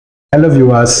Hello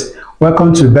viewers,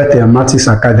 welcome to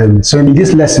Bethelmatics Academy. So in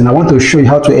this lesson, I want to show you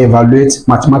how to evaluate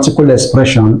mathematical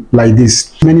expression like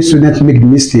this. Many students make the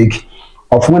mistake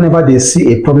of whenever they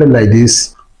see a problem like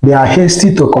this, they are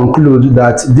hasty to conclude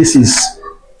that this is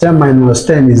 10 minus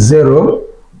 10 is 0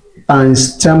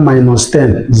 times 10 minus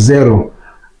 10, 0.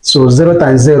 So 0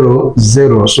 times 0,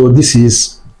 0. So this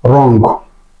is wrong,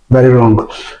 very wrong.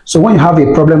 So when you have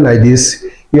a problem like this,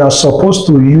 you are supposed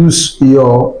to use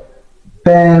your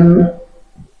PEMDAS.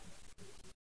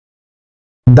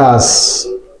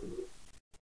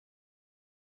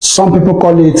 Some people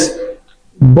call it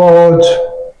BODMAS.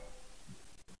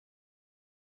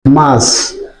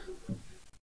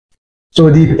 So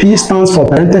the P stands for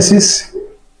parenthesis,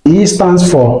 E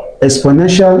stands for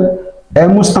exponential,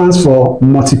 M stands for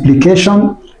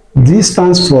multiplication, D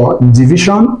stands for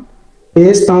division,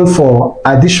 A stands for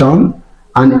addition,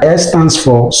 and S stands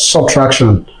for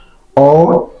subtraction.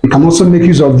 Or you can also make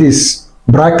use of this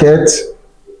bracket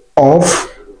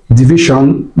of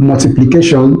division,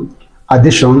 multiplication,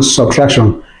 addition,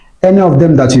 subtraction. Any of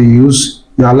them that you use,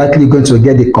 you are likely going to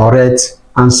get the correct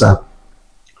answer.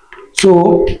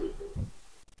 So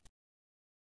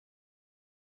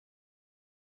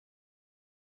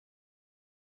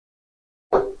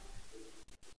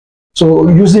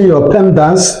using your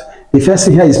PEMDAS, the first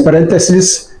thing here is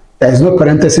parenthesis. There is no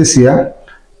parenthesis here.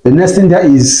 The next thing there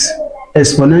is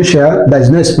exponential. There is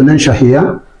no exponential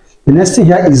here. The next thing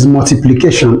here is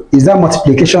multiplication. Is there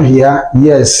multiplication here?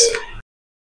 Yes.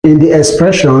 In the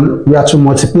expression, we have to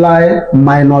multiply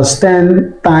minus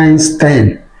 10 times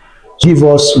 10. Give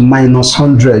us minus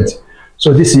 100.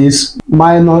 So this is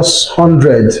minus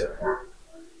 100.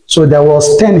 So there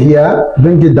was 10 here,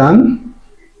 bring it down.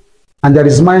 And there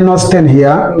is minus 10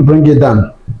 here, bring it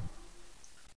down.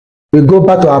 We go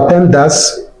back to our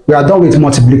PEMDAS. We are done with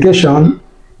multiplication.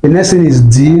 The next thing is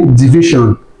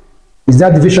division. Is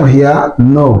there division here?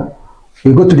 No.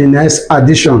 We go to the next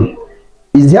addition.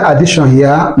 Is there addition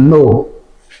here? No.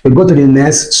 We go to the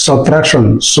next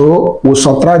subtraction. So we'll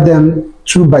subtract them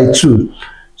 2 by 2.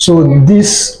 So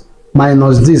this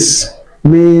minus this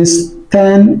means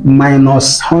 10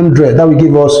 minus 100. That will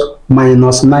give us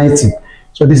minus 90.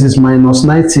 So this is minus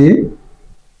 90.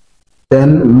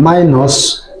 Then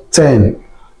minus 10.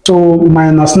 So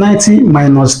minus 90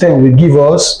 minus 10 will give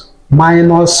us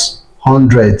minus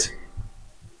 100.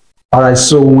 All right,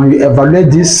 so when you evaluate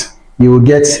this, you will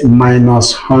get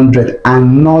minus 100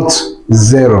 and not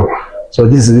 0. So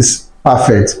this is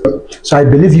perfect. So I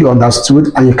believe you understood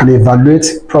and you can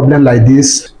evaluate problem like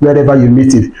this wherever you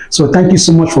meet it. So thank you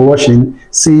so much for watching.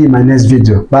 See you in my next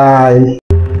video. Bye.